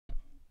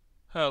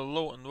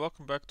Hello and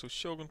welcome back to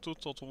Shogun 2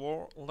 Total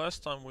War.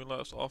 Last time we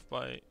left off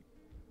by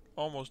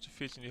almost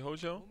defeating the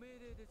Hojo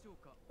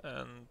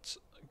and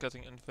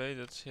getting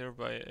invaded here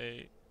by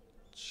a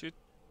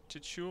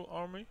Chichu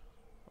army.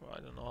 I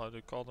don't know how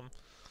to call them.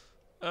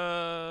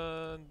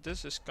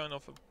 This is kind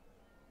of a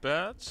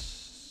bad,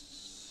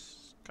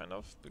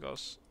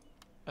 because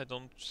I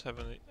don't have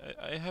any.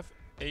 I have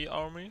a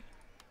army,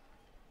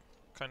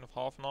 kind of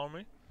half an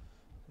army.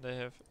 They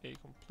have a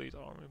complete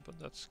army, but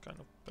that's kind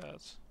of bad.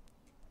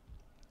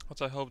 But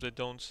I hope they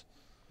don't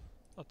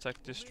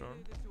attack this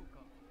turn.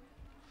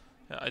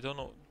 Yeah, I don't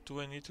know.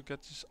 Do I need to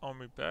get this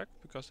army back?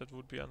 Because that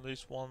would be at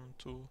least 1,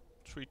 2,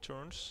 3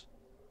 turns.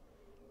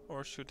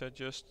 Or should I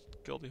just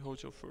kill the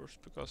Hojo first?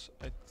 Because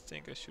I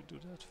think I should do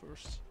that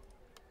first.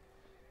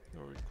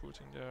 You're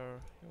recruiting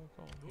there. You're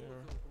going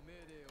here.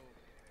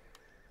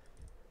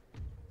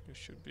 You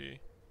should be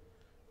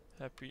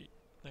happy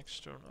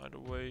next turn either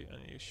way.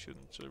 And you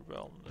shouldn't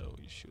rebel. No,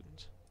 you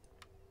shouldn't.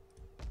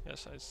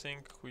 Yes, I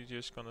think we're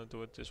just gonna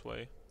do it this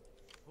way.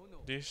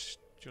 These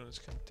units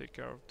can take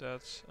care of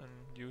that, and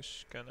you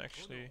can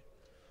actually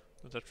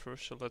do that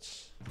first. So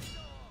let's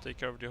take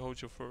care of the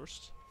Hojo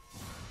first.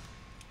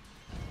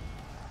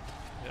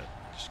 Yeah,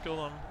 just kill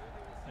them,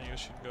 and you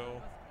should go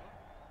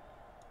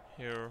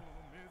here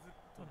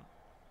and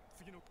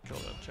kill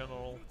that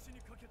general.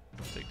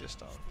 Take this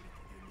down,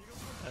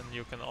 and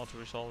you can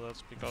auto-resolve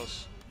that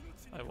because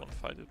I won't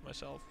fight it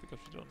myself because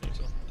you don't need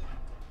to.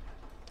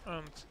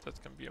 And that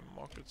can be a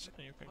market,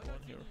 and you can go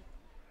in here.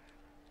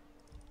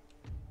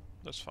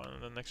 That's fine,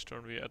 and the next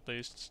turn we at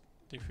least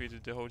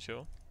defeated the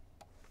Hojo.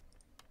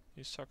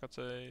 You suck at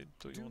a...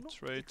 Do you want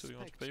trade? Do you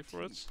want to pay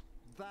for it?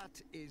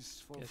 That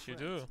is for yes, you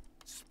do.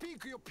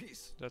 Speak your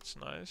piece. That's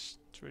nice.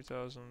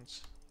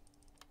 3,000.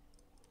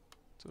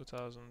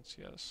 2,000,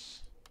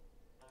 yes.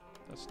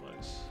 That's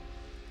nice.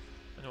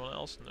 Anyone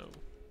else? No.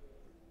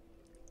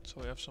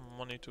 So we have some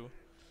money to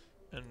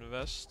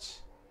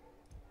invest.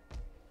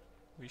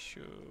 We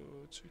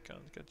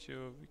can't get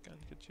you, we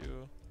can't get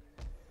you.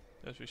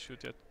 Yes, we should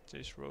get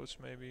these roads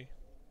maybe.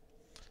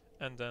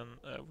 And then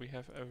we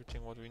have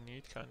everything what we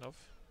need, kind of.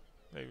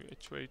 Maybe a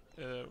trade,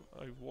 a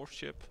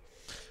warship.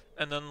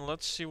 And then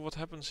let's see what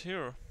happens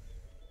here.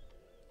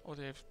 Oh,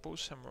 they have both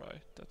samurai.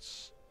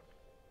 It's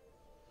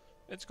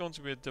going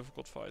to be a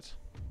difficult fight.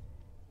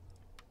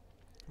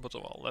 But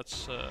well,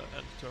 let's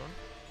end the turn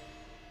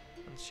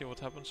and see what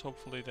happens.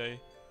 Hopefully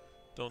they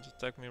don't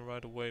attack me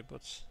right away,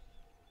 but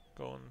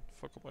go and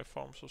fuck up my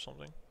farms or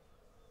something.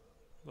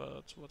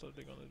 But what are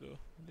they gonna do?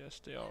 Yes,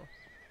 they are.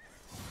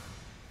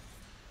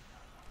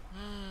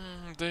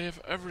 They have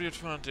every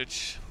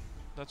advantage.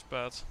 That's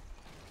bad.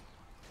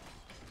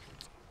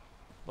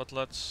 But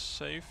let's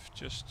save,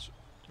 just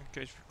in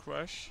case we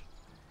crash.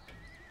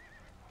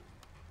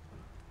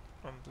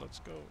 And let's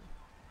go.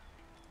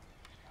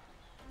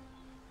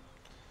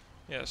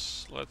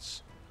 Yes,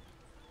 let's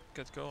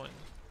get going.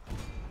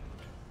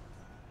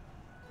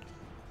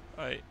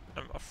 I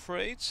am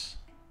afraid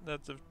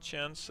that the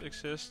chance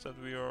exists that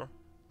we are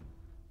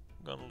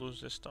gonna lose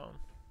this town.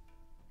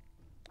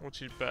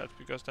 Which is bad,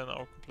 because then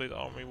our complete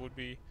army would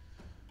be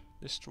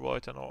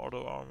destroyed and our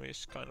other army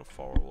is kind of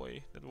far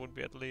away. That would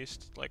be at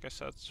least, like I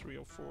said, 3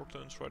 or 4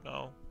 turns right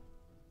now.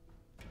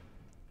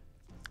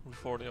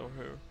 Before they are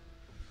here.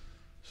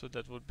 So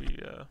that would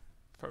be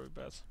very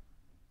bad.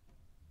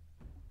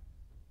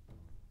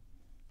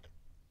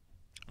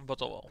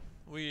 But oh well,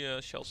 we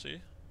shall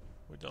see.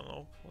 We don't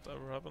know,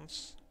 whatever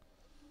happens.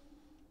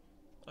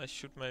 I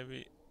should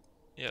maybe...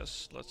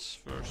 Yes, let's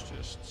first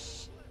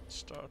just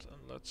start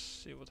and let's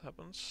see what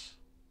happens.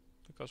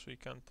 Because we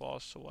can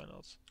pause, so why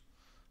not?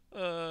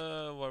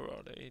 Where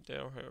are they? They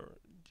are here.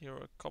 Here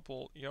are a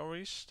couple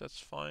Yaris,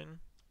 that's fine.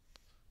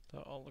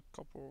 There are a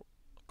couple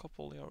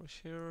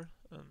Yaris here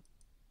and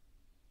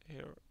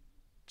here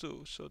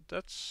too. So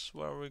that's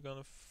where we're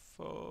gonna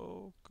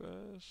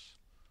focus.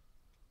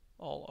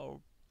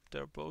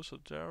 They're both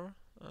up there,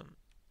 and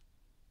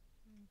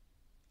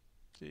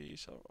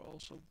these are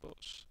also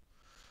both.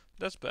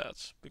 That's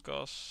bad,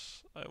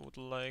 because I would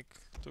like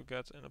to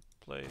get in a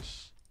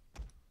place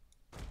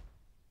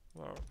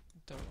where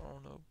there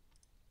are no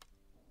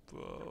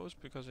bows,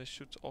 because they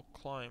should all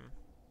climb.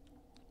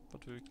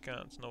 But we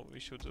can't. No, we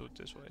should do it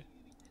this way.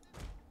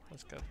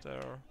 Let's get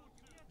there.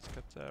 Let's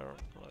get there.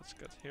 Let's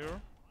get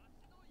here.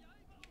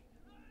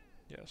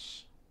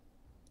 Yes.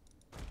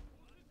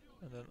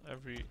 And then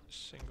every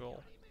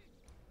single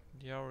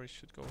Diary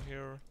should go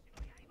here.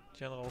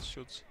 General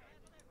should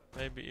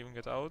maybe even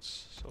get out,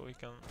 so we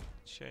can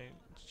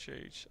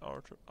change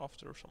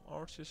after some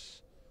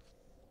archers.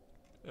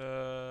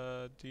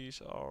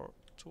 These are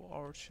 2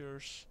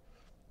 archers.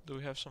 Do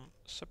we have some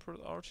separate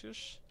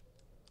archers?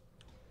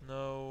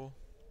 No.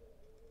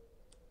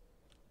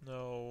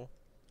 No.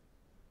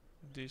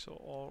 These are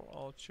all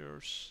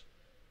archers.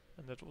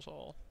 And that was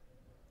all.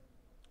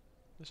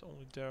 There's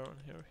only there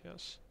and here,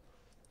 yes.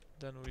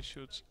 Then we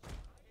should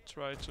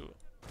try to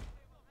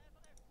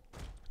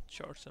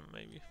charge them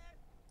maybe.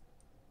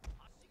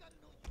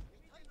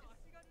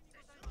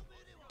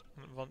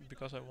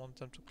 because I want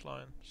them to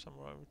climb.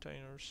 Samurai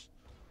retainers.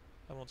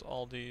 I want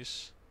all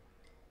these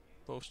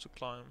bows to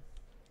climb.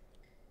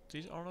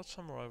 These are not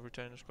samurai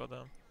retainers,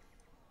 goddamn.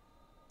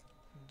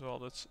 Well,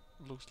 that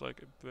looks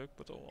like a bug,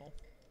 but oh well.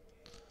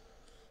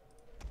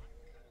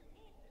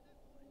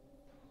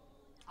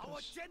 Our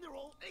Yes.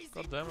 general is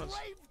God in damn it.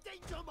 grave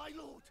danger, my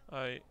lord.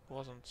 I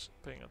wasn't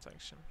paying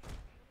attention.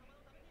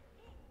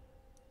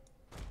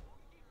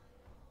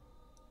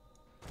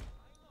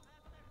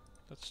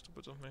 That's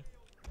stupid of me.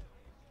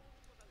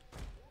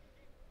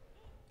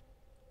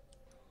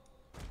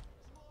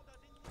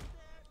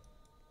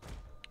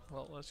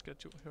 Well, let's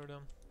get you here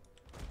then.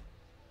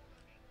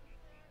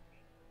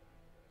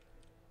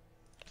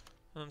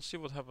 And see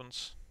what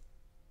happens.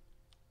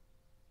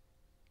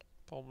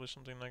 Probably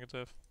something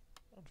negative,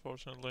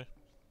 unfortunately.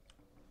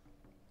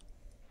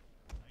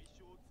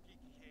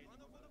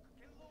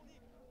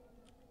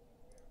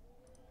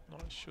 No,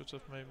 I should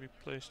have maybe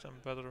placed them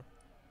better.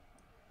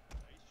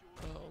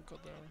 Oh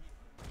goddamn.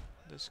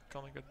 This is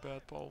gonna get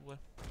bad probably.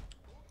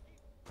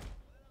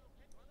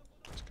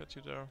 Let's get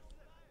you there.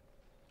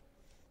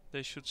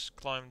 They should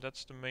climb,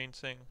 that's the main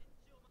thing.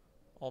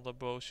 All the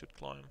bows should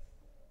climb.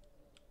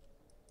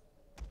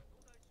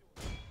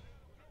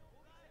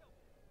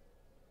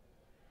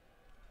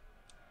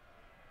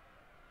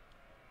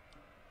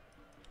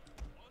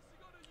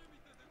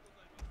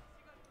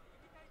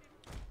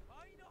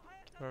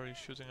 Where are you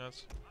shooting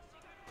at?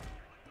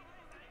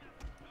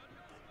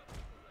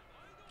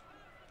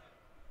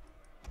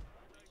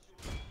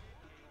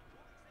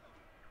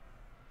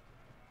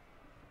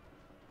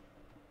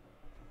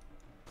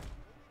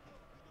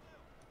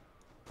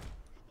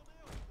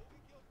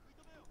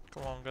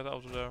 Come on, get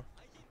out of there.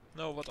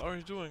 No, what are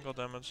you doing,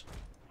 goddammit?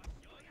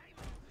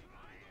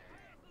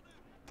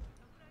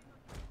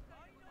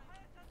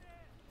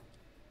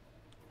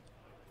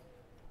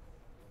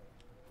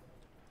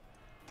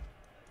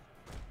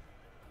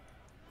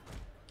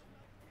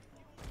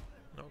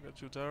 No,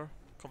 get you there.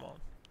 Come on.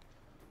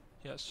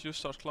 Yes, you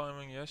start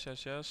climbing. Yes,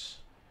 yes,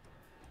 yes.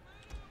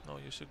 No,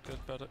 you should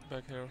get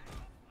back here.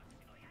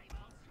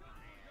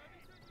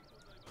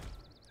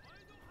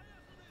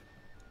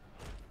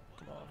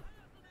 Come on.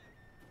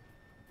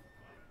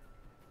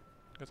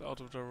 Get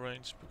out of their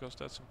range, because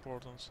that's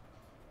important.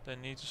 They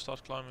need to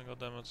start climbing,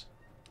 goddammit.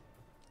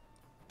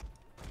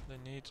 They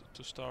need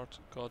to start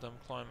goddamn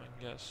climbing.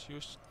 Yes,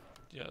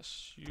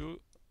 yes,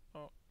 you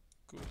are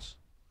good.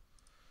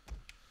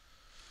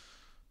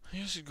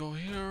 You should go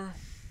here.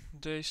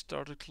 They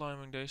started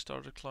climbing, they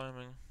started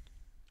climbing.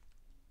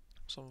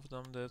 Some of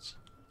them did. So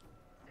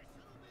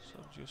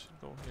you should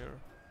go here.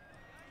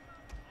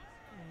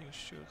 And you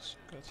should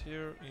get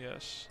here.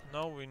 Yes.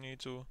 Now we need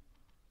to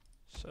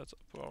set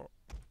up our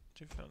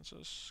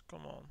defenses.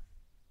 Come on.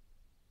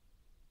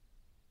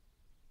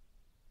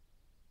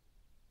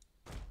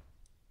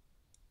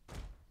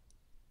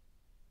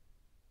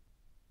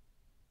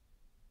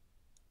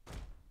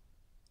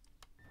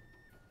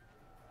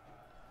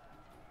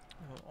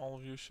 Well, all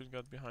of you should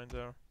get behind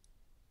there.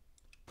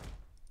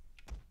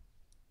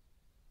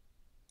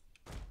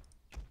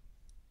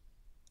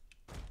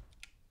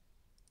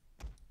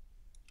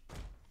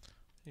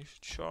 You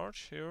should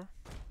charge here,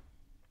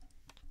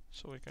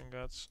 so we can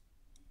get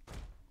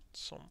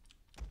some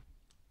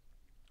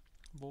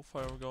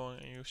bullfire going,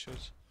 and you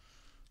should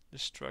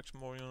distract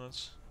more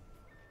units.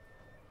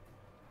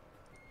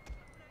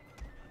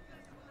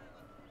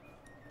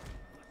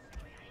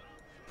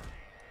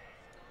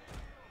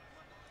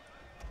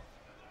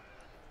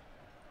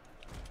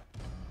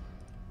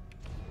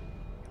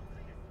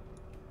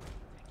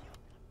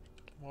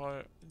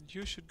 Why?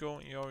 You should go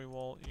in Yari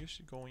wall, you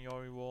should go in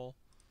Yari wall,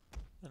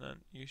 and then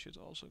you should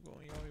also go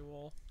in Yari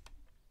wall.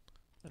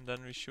 And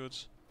then we should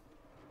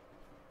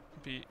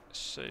be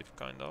safe,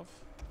 kind of.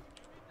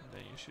 And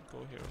then you should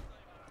go here.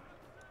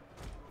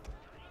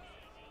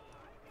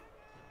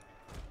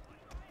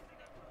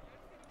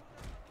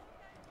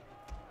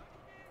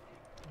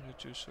 You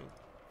two should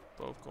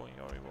both go in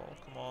Yari wall,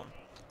 come on.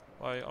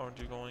 Why aren't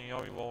you going in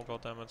Yari wall,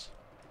 goddammit?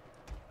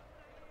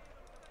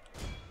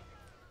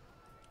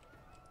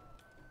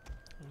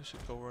 You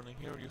should go running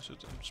here, you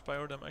should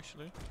inspire them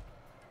actually.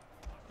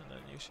 And then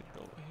you should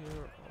go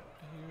here or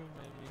here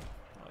maybe,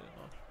 I don't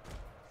know.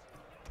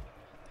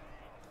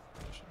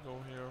 You should go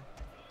here.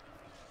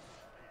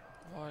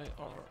 Why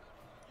are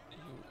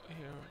you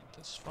here?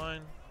 That's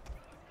fine.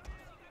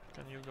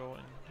 Can you go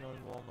in your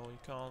wall? No, you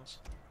can't.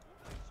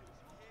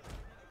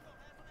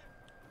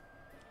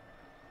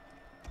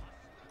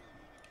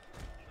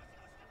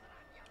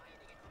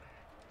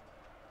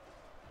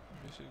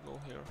 You should go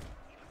here.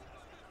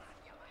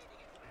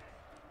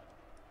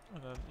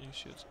 And then you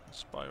should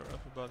inspire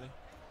everybody.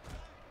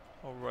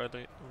 Or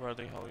ready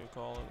how you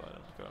call it, I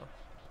don't care.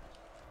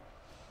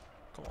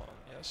 Come on,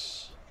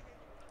 yes.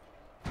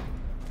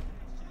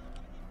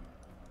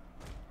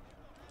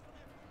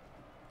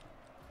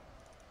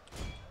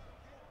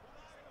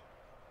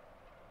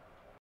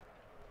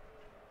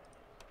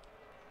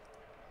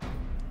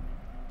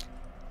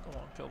 Come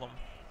on, kill them.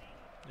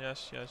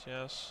 Yes, yes,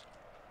 yes.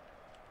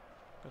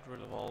 Get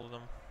rid of all of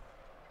them.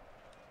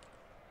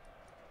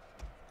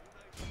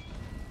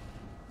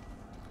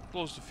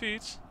 close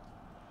defeat.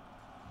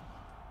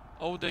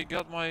 Oh, they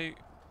got my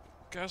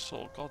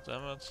castle. God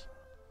damn it.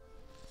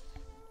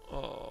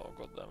 Oh,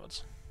 god damn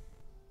it.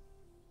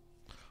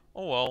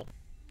 Oh well,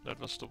 that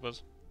was stupid.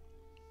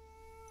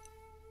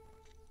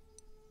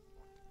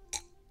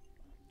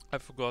 I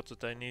forgot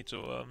that I need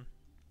to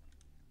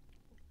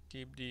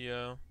keep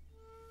the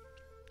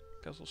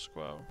castle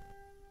square.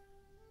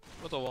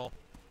 But oh well.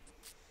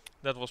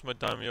 That was my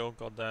daimyo,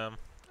 goddamn,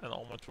 and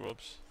all my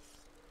troops.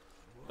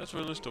 That's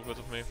really stupid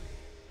of me.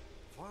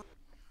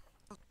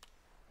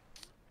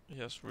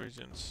 Yes,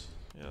 regions.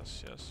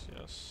 Yes, yes,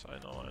 yes. I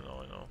know, I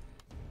know, I know.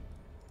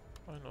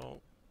 I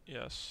know.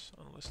 Yes,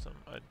 enlist them.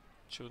 I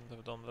shouldn't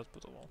have done that,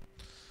 but oh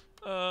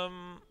well.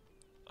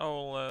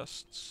 Our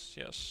last...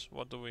 Yes,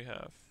 what do we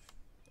have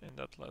in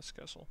that last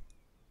castle?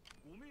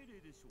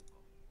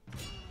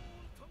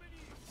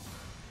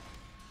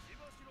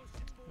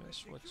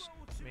 Yes, which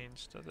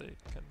means that they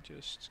can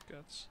just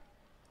get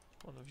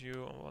one of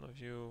you and one of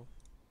you,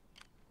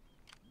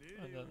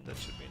 and then that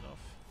should be enough.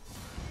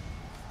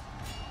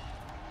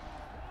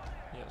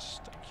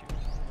 Yes, thank you.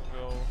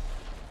 We'll go,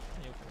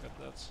 and you can get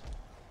that.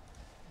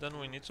 Then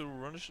we need to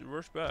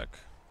rush back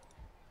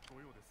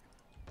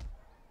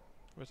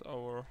with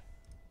our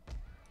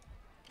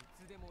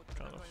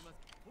kind of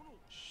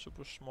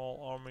super small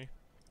army.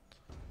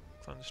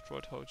 Clan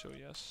destroyed Hojo,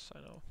 yes, I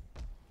know.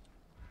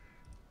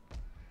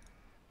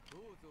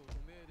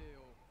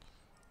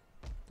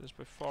 This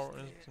by far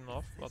isn't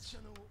enough, but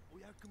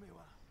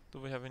do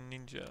we have a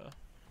ninja?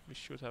 We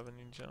should have a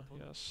ninja,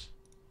 yes.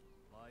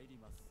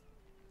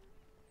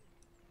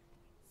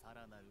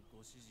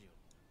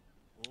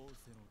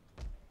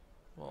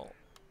 Well,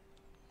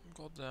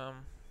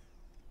 goddamn.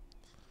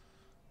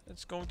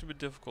 It's going to be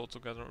difficult to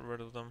get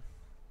rid of them.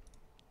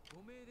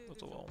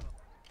 But oh well.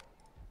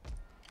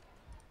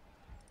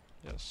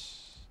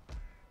 Yes.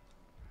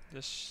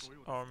 This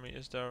army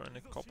is there in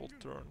a couple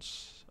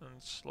turns, and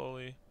it's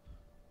slowly,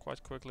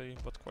 quite quickly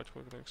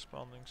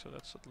expanding, so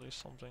that's at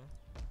least something.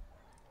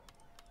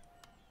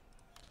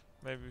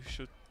 Maybe we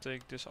should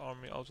take this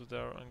army out of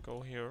there and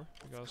go here,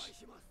 because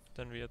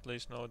then we at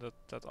least know that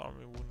that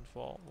army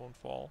won't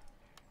fall.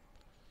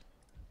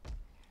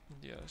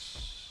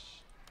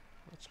 Yes.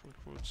 Let's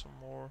recruit some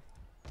more.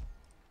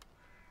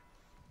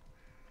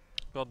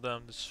 God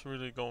damn, this is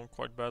really going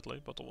quite badly,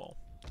 but oh well.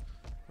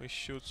 We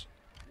should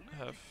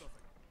have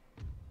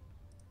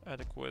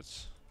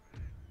adequate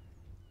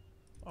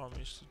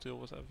armies to deal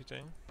with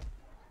everything.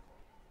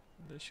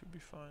 They should be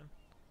fine.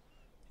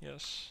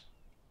 Yes.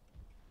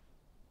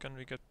 Can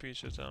we get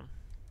peace with them?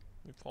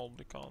 We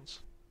probably can't.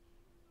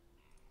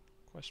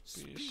 Quest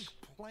peace. Speak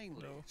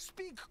plainly. No.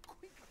 Speak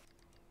quickly.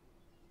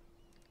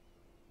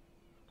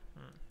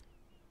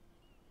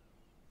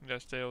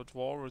 Yes, they are at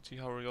war with the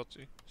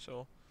Hariyoti,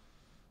 so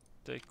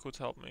they could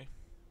help me.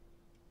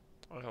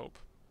 I hope.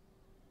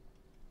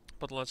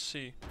 But let's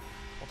see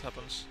what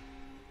happens.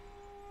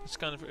 It's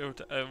kind of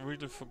irritating. I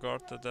really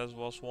forgot that that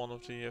was one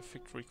of the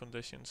victory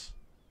conditions.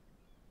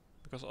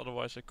 Because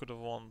otherwise I could have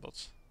won,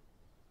 but...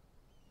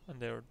 And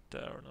they're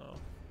there now.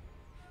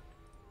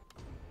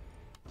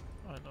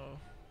 I know.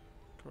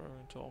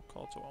 Growing tall,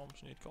 call to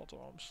arms, need call to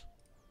arms.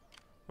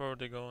 Where are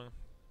they going?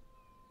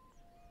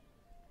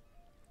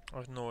 I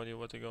have no idea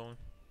where they're going.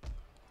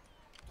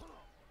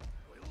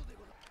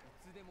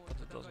 But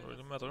it doesn't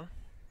really matter.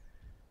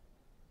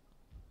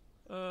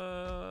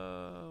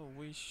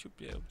 We should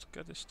be able to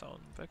get this town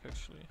back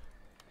actually.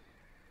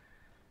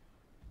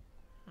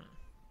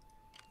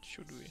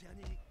 Should we?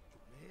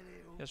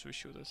 Yes, we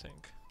should, I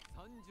think.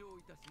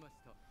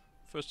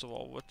 First of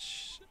all,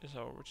 which is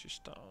our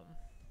richest town?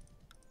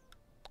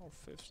 Our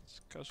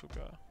fifth,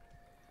 Kazuga.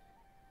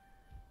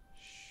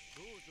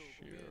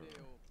 Sure.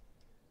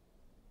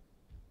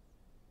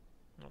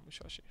 No,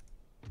 Musashi.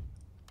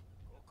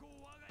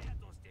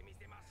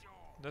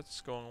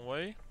 That's going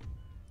away.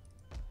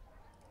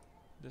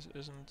 This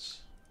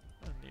isn't,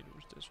 and neither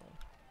is this one.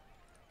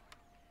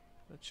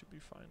 That should be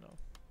fine now.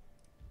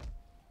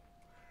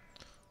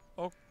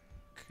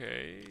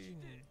 Okay,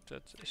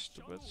 that is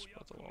stupid,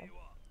 but oh well.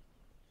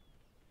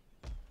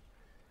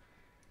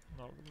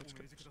 Now let's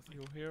get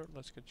you here,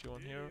 let's get you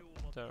on here,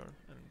 there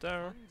and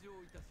there.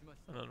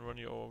 And then run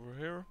you over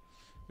here.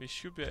 We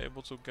should be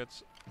able to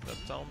get that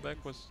town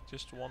back with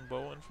just one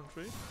bow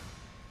infantry.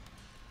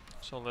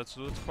 So let's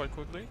do it quite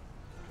quickly.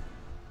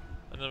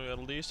 And then we at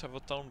least have a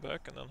town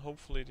back, and then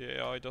hopefully the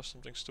AI does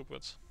something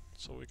stupid.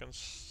 So we can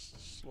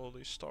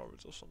slowly starve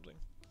it or something.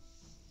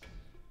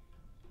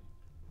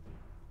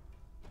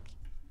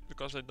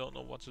 Because I don't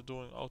know what they're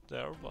doing out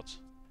there, but...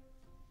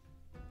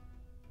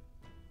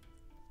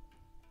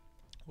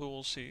 we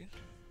will see.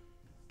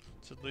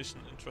 It's at least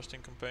an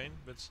interesting campaign,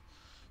 but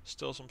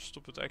still some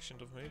stupid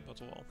actions of me,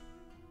 but well.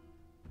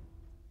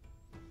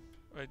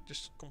 I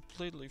just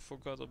completely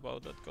forgot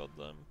about that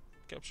goddamn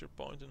capture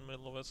point in the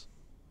middle of it.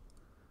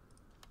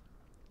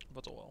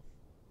 But oh well.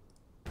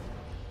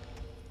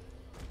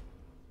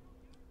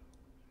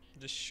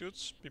 This should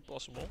be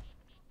possible.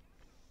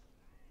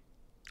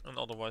 And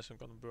otherwise I'm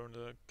gonna burn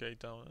the gate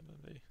down and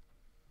then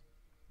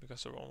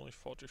Because there are only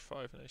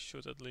 45 and I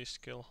should at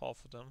least kill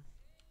half of them.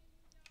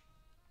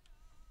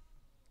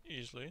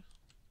 Easily.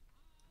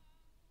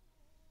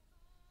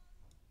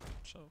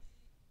 So.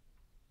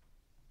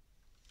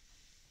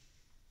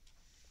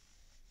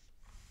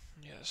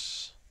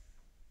 Yes.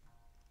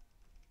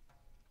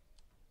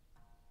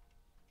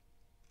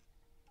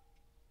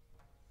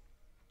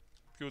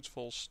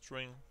 Beautiful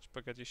string,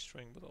 spaghetti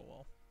string, but oh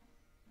well.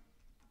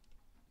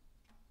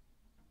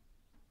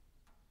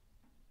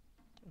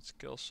 It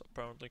kills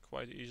apparently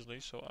quite easily,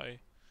 so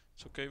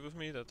it's okay with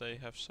me that they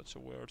have such a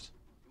weird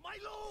My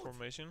lord,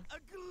 formation. a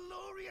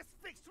glorious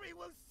victory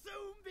will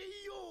soon be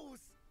yours.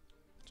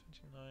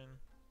 29,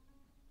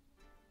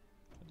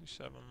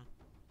 27.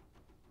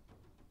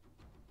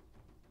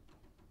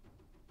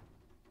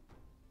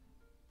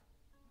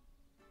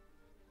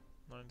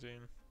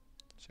 19,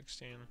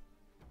 16.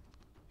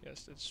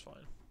 Yes, it's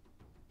fine.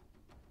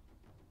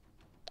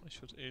 I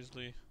should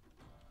easily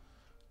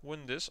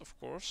win this, of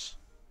course.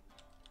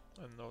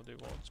 And no, they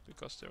won't,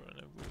 because they're in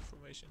a weird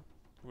formation,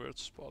 weird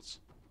spots,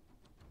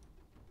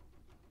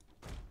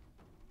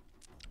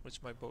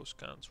 which my bows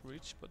can't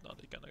reach, but now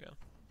they can again.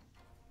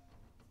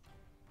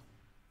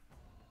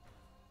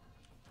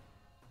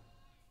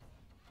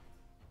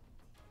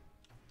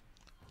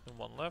 And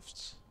one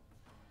left,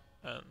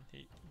 and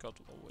he got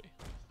away.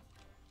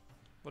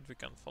 But we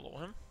can follow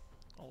him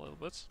a little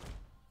bit.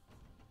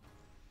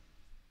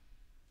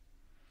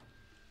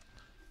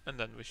 And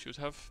then we should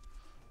have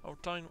our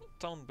town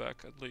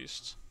back at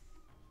least.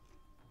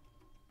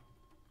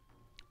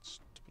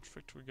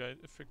 Stupid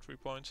victory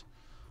point.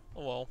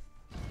 Oh well.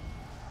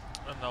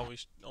 And now we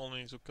only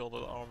need to kill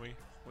that army,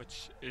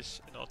 which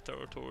is in our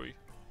territory.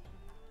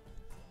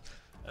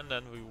 And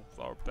then we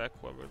are back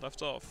where we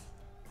left off.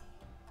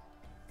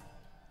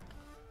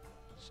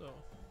 So.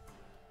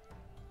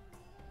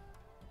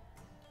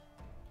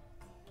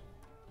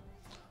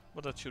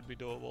 But that should be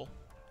doable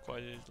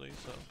quite easily,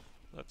 so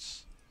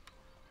let's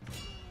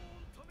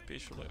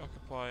peacefully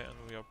occupy, and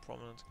we are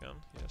prominent again.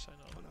 Yes, I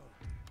know.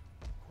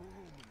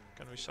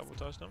 Can we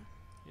sabotage them?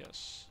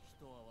 Yes.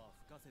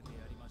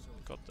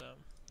 Got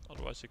them.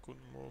 Otherwise they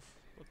couldn't move,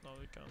 but now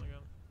they can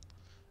again.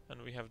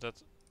 And we have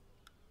that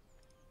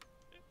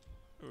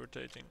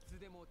irritating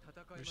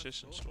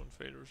resistance to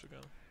invaders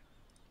again.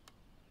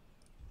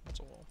 That's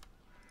all.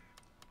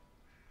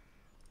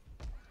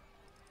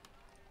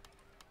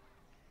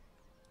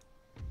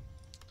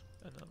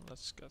 And then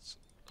let's get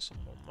some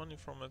more money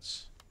from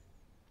it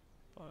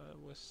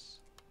with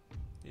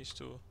these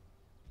two.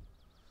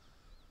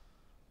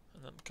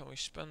 And then can we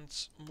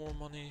spend more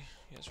money?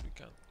 Yes, we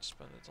can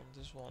spend it on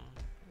this one.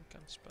 We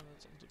can spend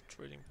it on the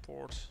trading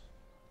port.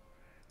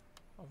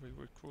 Are we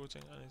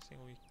recruiting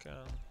anything we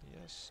can?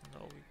 Yes,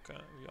 no we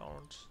can, we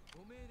aren't.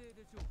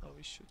 Now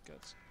we should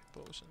get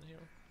bows in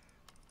here.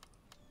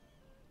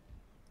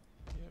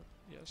 Yeah,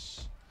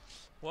 yes.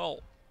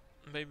 Well,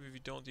 maybe we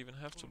don't even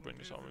have to bring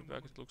this army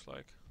back, it looks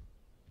like.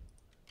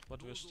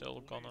 But we're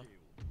still gonna,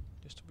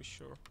 just to be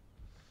sure.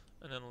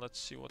 And then let's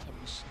see what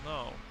happens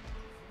now.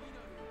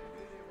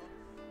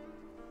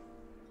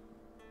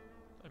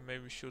 And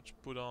maybe we should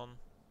put on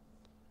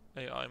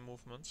AI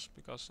movements,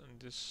 because in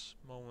these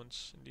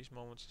moments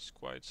it's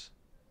quite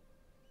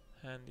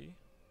handy.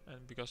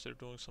 And because they're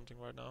doing something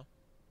right now,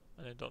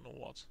 and I don't know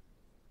what.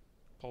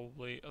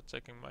 Probably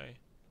attacking my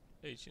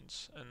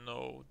agents. And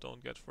no,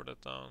 don't get further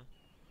down.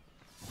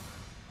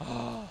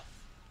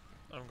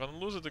 I'm gonna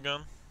lose it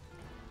again.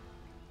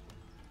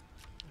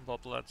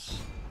 But let's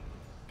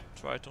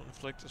try to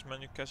inflict as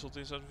many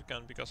casualties as we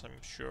can, because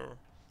I'm sure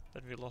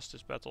that we lost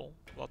this battle,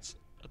 but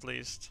at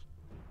least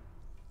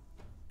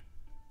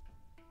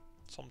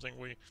something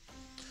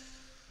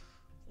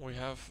we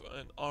have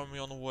an army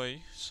on the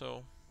way,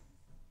 so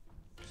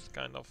it's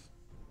kind of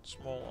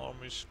small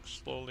armies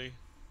slowly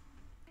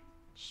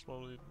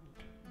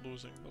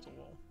losing, but oh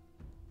well.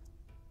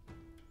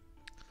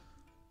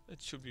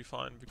 It should be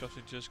fine, because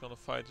we're just gonna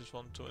fight this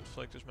one to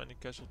inflict as many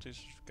casualties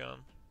as we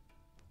can,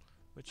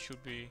 which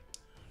should be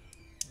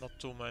not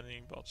too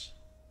many, but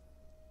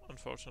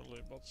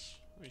unfortunately, but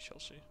we shall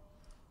see.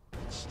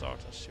 Let's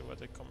start and see where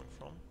they're coming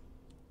from.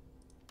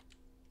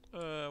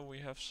 We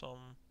have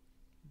some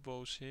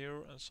bows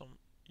here and some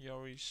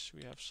yaris.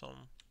 We have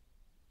some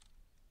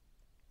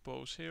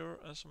bows here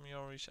and some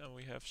yaris, and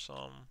we have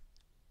some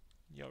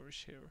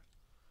yaris here.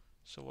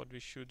 So what we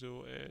should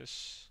do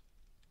is,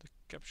 the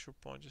capture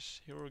point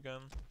is here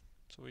again,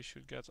 so we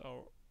should get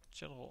our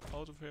general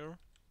out of here.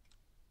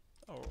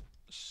 Our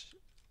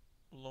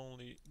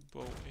lonely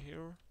bow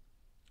here,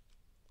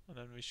 and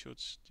then we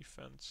should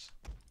defend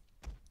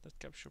that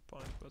capture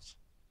point, but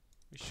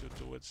we should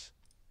do it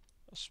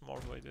a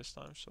smart way this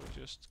time, so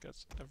just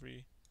get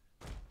every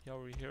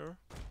Yauri here,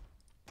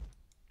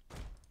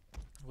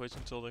 wait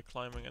until they're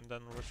climbing and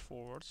then rush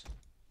forward.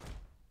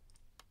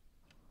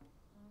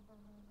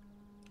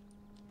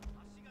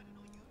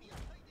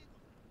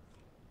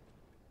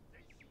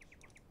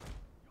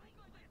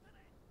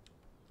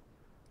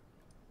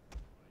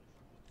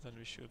 Then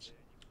we should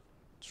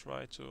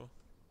try to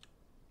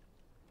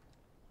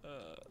I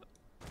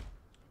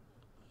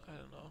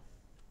don't know,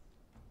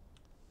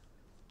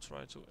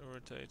 try to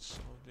irritate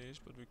some of these,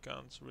 but we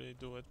can't really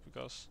do it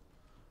because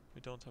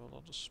we don't have a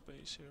lot of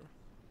space here.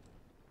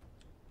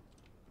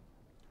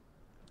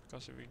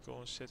 Because if we go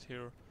and sit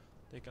here,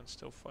 they can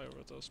still fire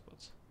at us,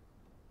 but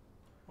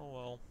oh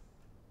well.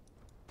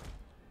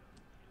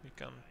 We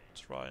can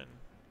try and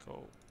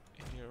go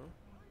here.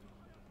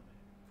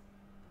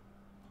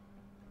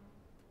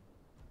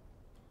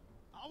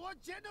 Our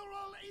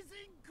general is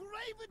in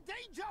grave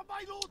danger,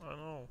 my lord! I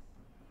know.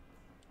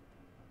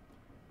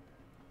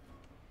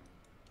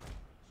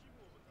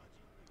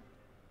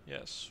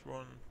 Yes,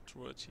 run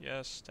through it.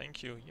 Yes,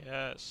 thank you.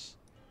 Yes.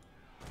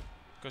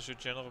 Because your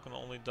general can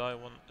only die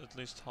when at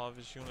least half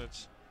his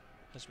unit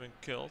has been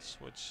killed,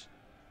 which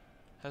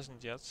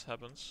hasn't yet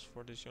happened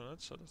for this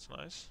unit, so that's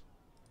nice.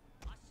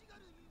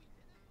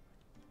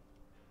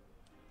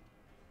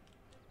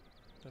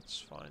 That's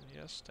fine.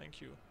 Yes, thank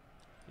you.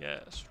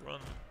 Yes, run.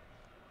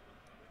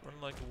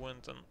 Run like the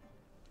wind and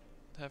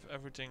have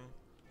everything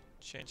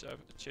change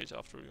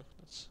after you.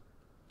 That's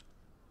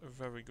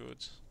very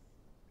good.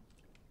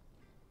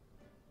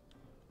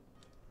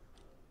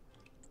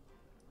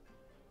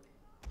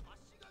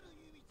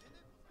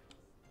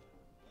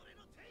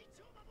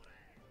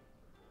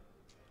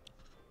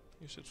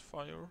 You should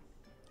fire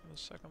in a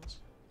second.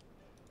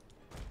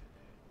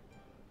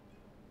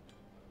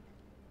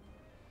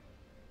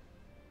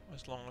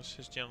 As long as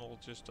his general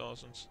just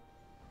doesn't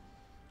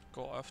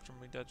go after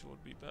me, that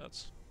would be bad.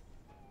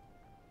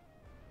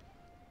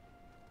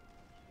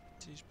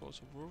 These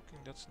boats are working,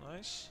 that's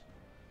nice.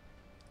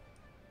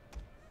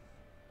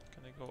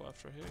 Can I go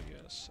after here?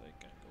 Yes, I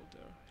can go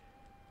there.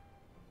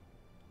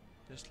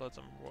 Just let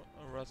them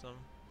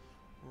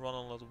run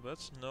a little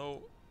bit.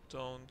 No,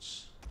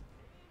 don't.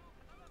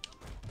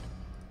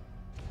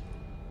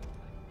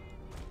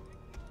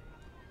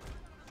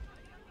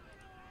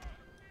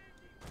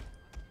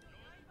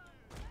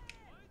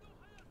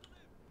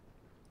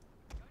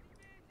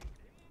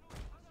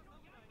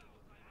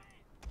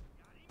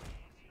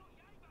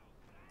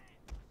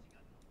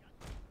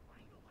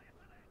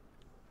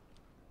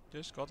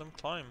 Just goddamn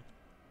climb.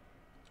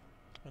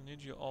 I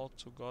need you all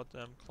to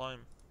goddamn climb.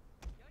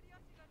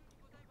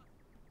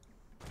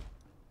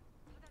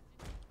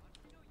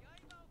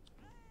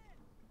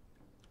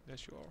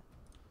 Yes, you are.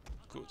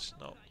 Good.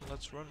 Now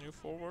let's run you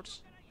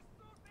forwards,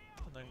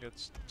 and then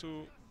get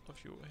two of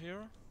you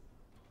here.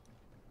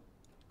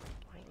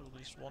 Or at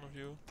least one of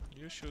you.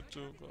 You should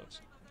too.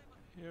 Got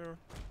here.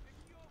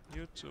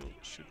 You two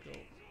should go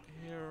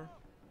here,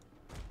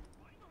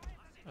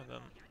 and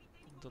then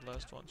the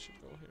last one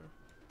should go here.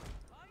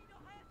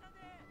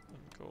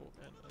 And go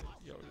and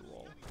Yori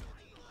wall.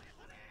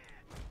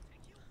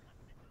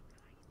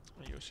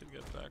 And you should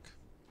get back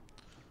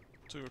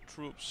to your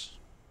troops.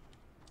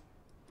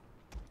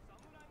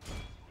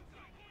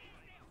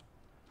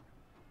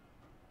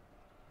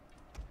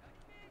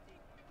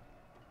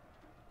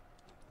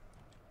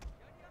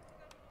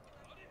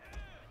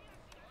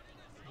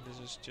 This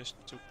is just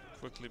too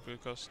quickly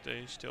because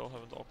they still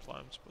haven't all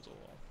climbed, but oh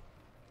well.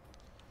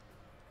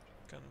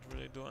 Can't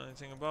really do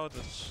anything about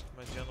it.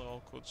 My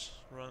general could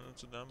run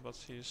into them, but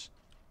he's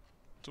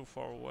too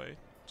far away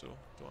to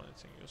do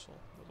anything useful.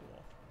 But oh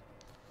well.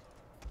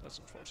 That's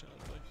unfortunate.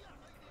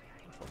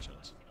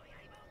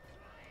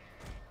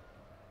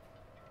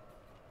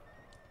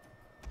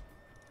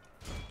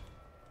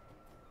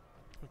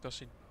 Because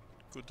he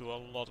could do a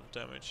lot of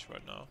damage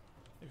right now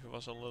if he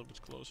was a little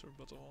bit closer,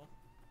 but oh well.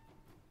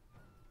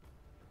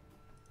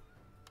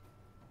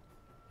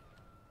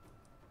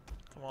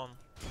 Come on,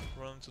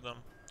 run into them.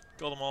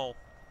 Kill them all.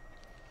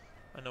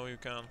 I know you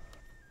can.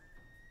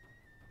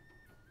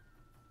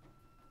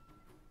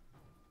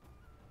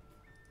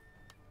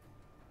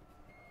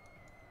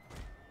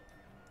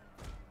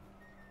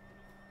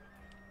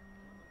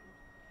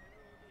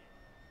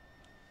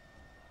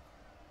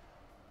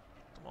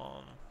 Come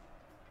on.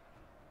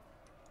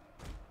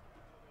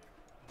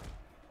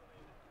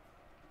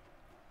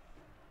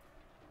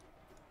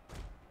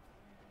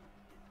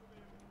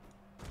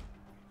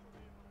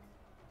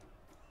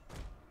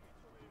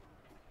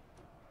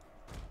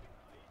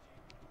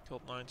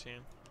 Killed 19.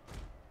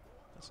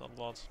 That's not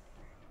a lot.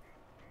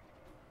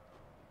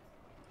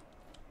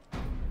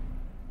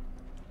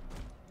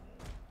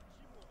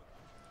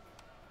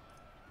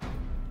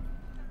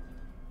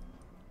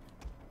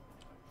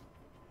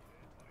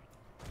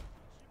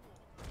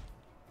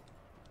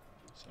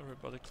 Is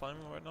everybody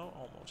climbing right now?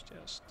 Almost,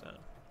 yes. Damn,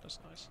 that's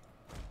nice.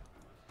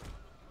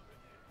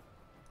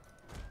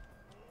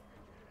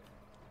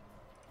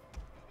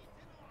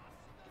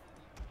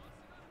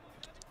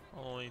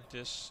 Only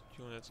this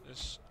unit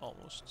is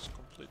almost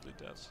completely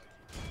dead. So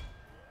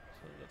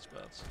that's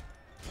bad.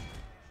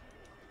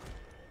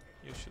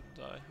 You shouldn't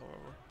die,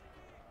 however.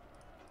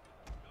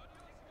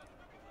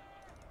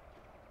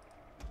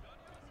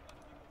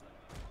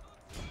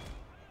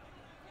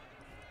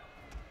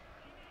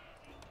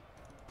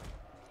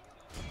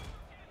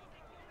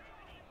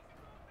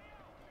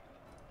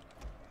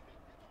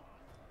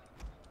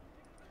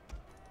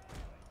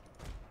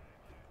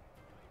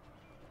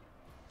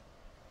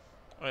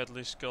 I at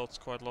least killed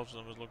quite a lot of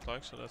them, it looked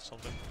like, so that's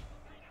something.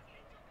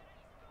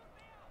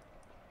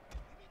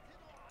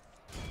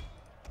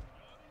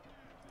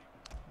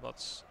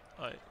 But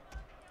I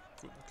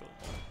couldn't kill them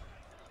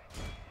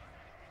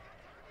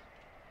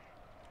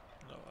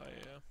all. No,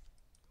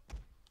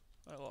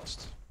 I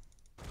lost.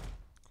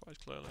 Quite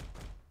clearly.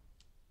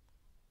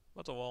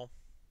 But oh well.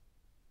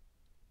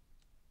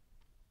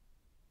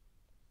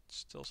 It's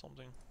still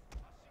something.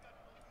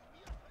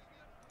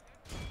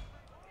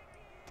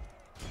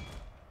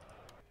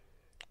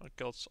 I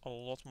killed a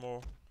lot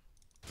more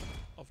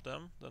of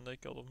them than they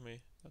killed of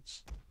me.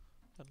 That's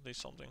at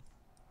least something.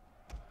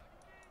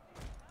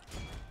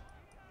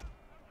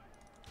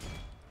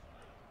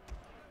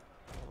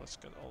 Well, let's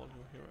get all of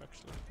you here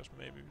actually, because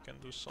maybe we can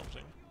do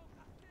something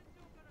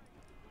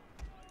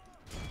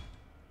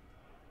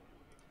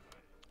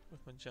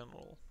with my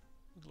general,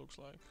 it looks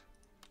like.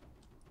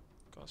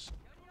 Because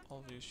all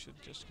of you should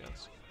just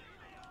get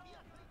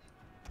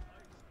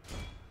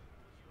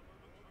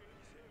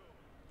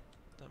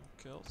them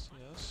killed,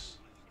 yes.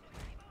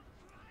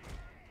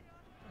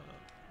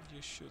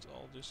 You should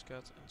all just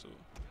get into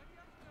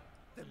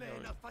The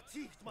men are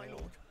fatigued, my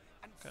lord,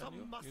 and can some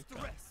you? must You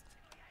can. rest.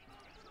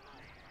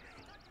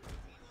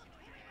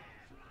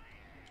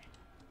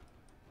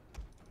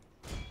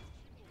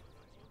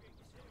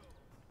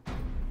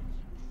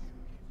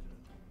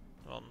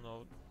 Oh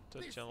no, the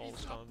This general is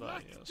is a gonna die,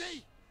 black yes.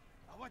 day.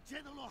 Our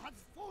general has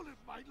fallen,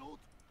 my lord.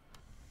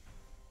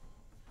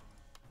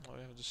 Now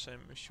we have the same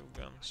issue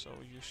again, so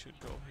you should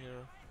go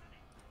here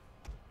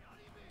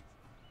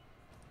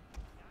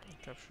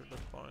and capture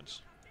that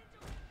point.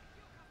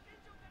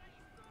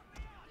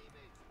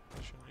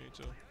 Because you need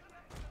to.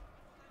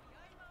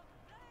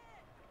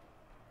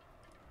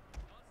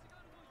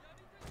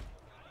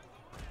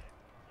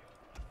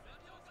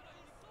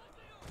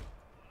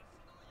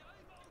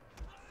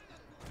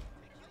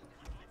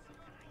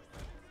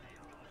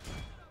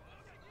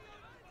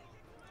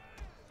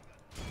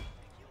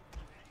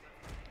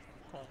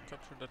 Can't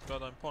capture that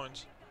goddamn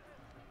point.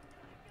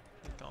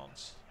 You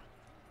can't.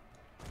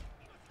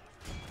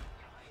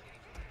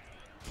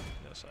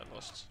 Yes, I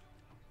lost.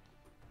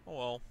 Oh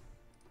well.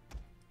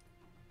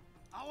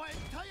 Our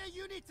entire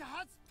unit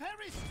has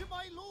perished,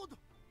 my lord.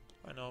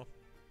 I know.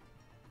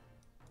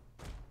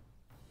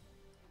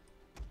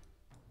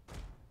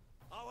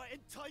 Our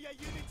entire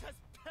unit has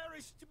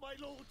perished, my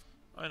lord.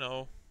 I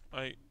know.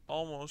 I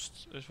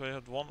almost, if I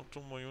had 1 or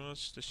 2 more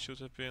units, this should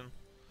have been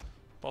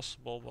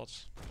possible,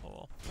 but oh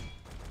well.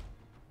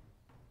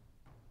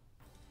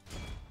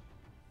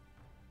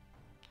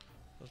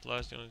 That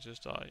last unit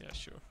just died, yeah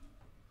sure.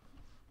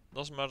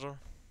 Doesn't matter.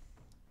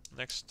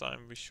 Next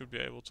time we should be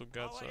able to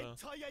get Our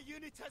entire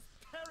unit has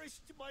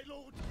perished, my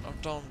lord. our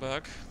town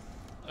back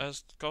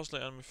as costly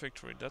enemy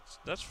victory,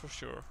 that's for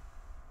sure.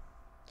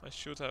 I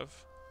should have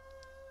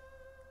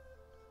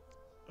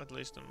at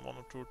least in 1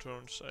 or 2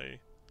 turns a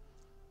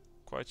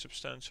quite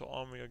substantial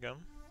army again,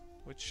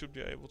 which should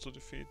be able to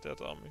defeat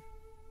that army,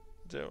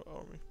 their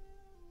army.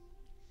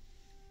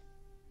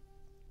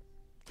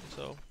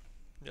 So,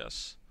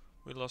 yes,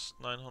 we lost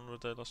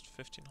 900, they lost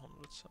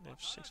 1500, and they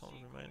have 600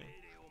 remaining.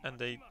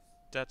 And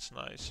that's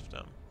nice of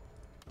them.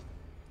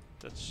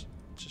 That's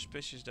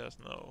suspicious death,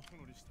 no.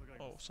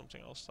 Oh,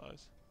 something else died.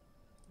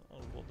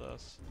 Honorable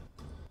death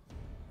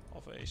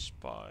of a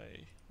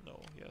spy. No,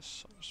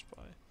 yes, of a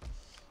spy.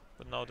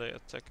 But now they are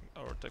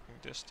attacking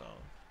this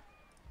town.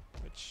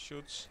 Which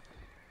should...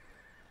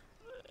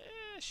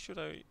 should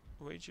I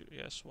wager?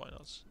 Yes, why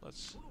not?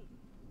 Let's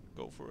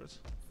go for it.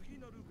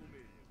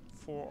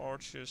 4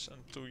 archers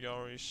and 2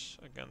 yaris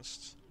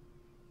against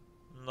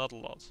not a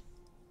lot.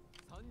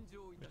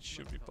 It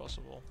should be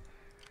possible.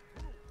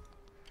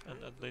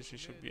 And at least we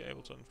should be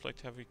able to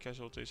inflict heavy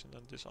casualties, and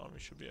then this army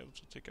should be able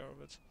to take care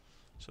of it.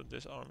 So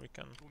this army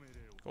can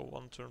go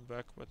 1 turn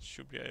back, but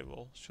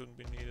shouldn't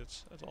be needed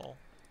at all.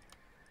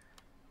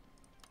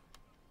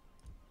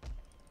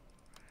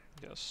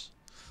 Yes.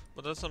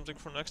 But that's something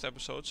for next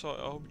episode, so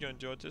I hope you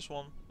enjoyed this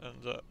one,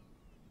 and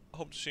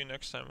hope to see you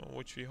next time, in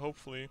which we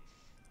hopefully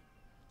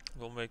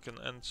will make an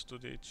end to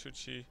the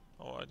Tsuchi,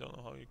 oh I don't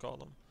know how you call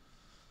them,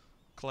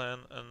 clan,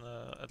 and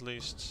at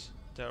least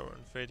their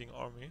invading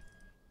army.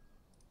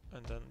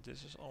 And then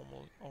this is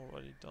almost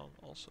already done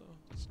also,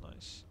 that's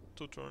nice.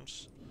 2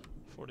 turns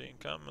for the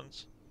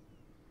encampment,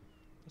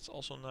 that's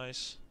also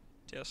nice,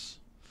 yes.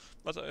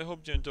 But I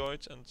hope you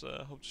enjoyed, and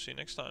hope to see you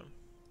next time.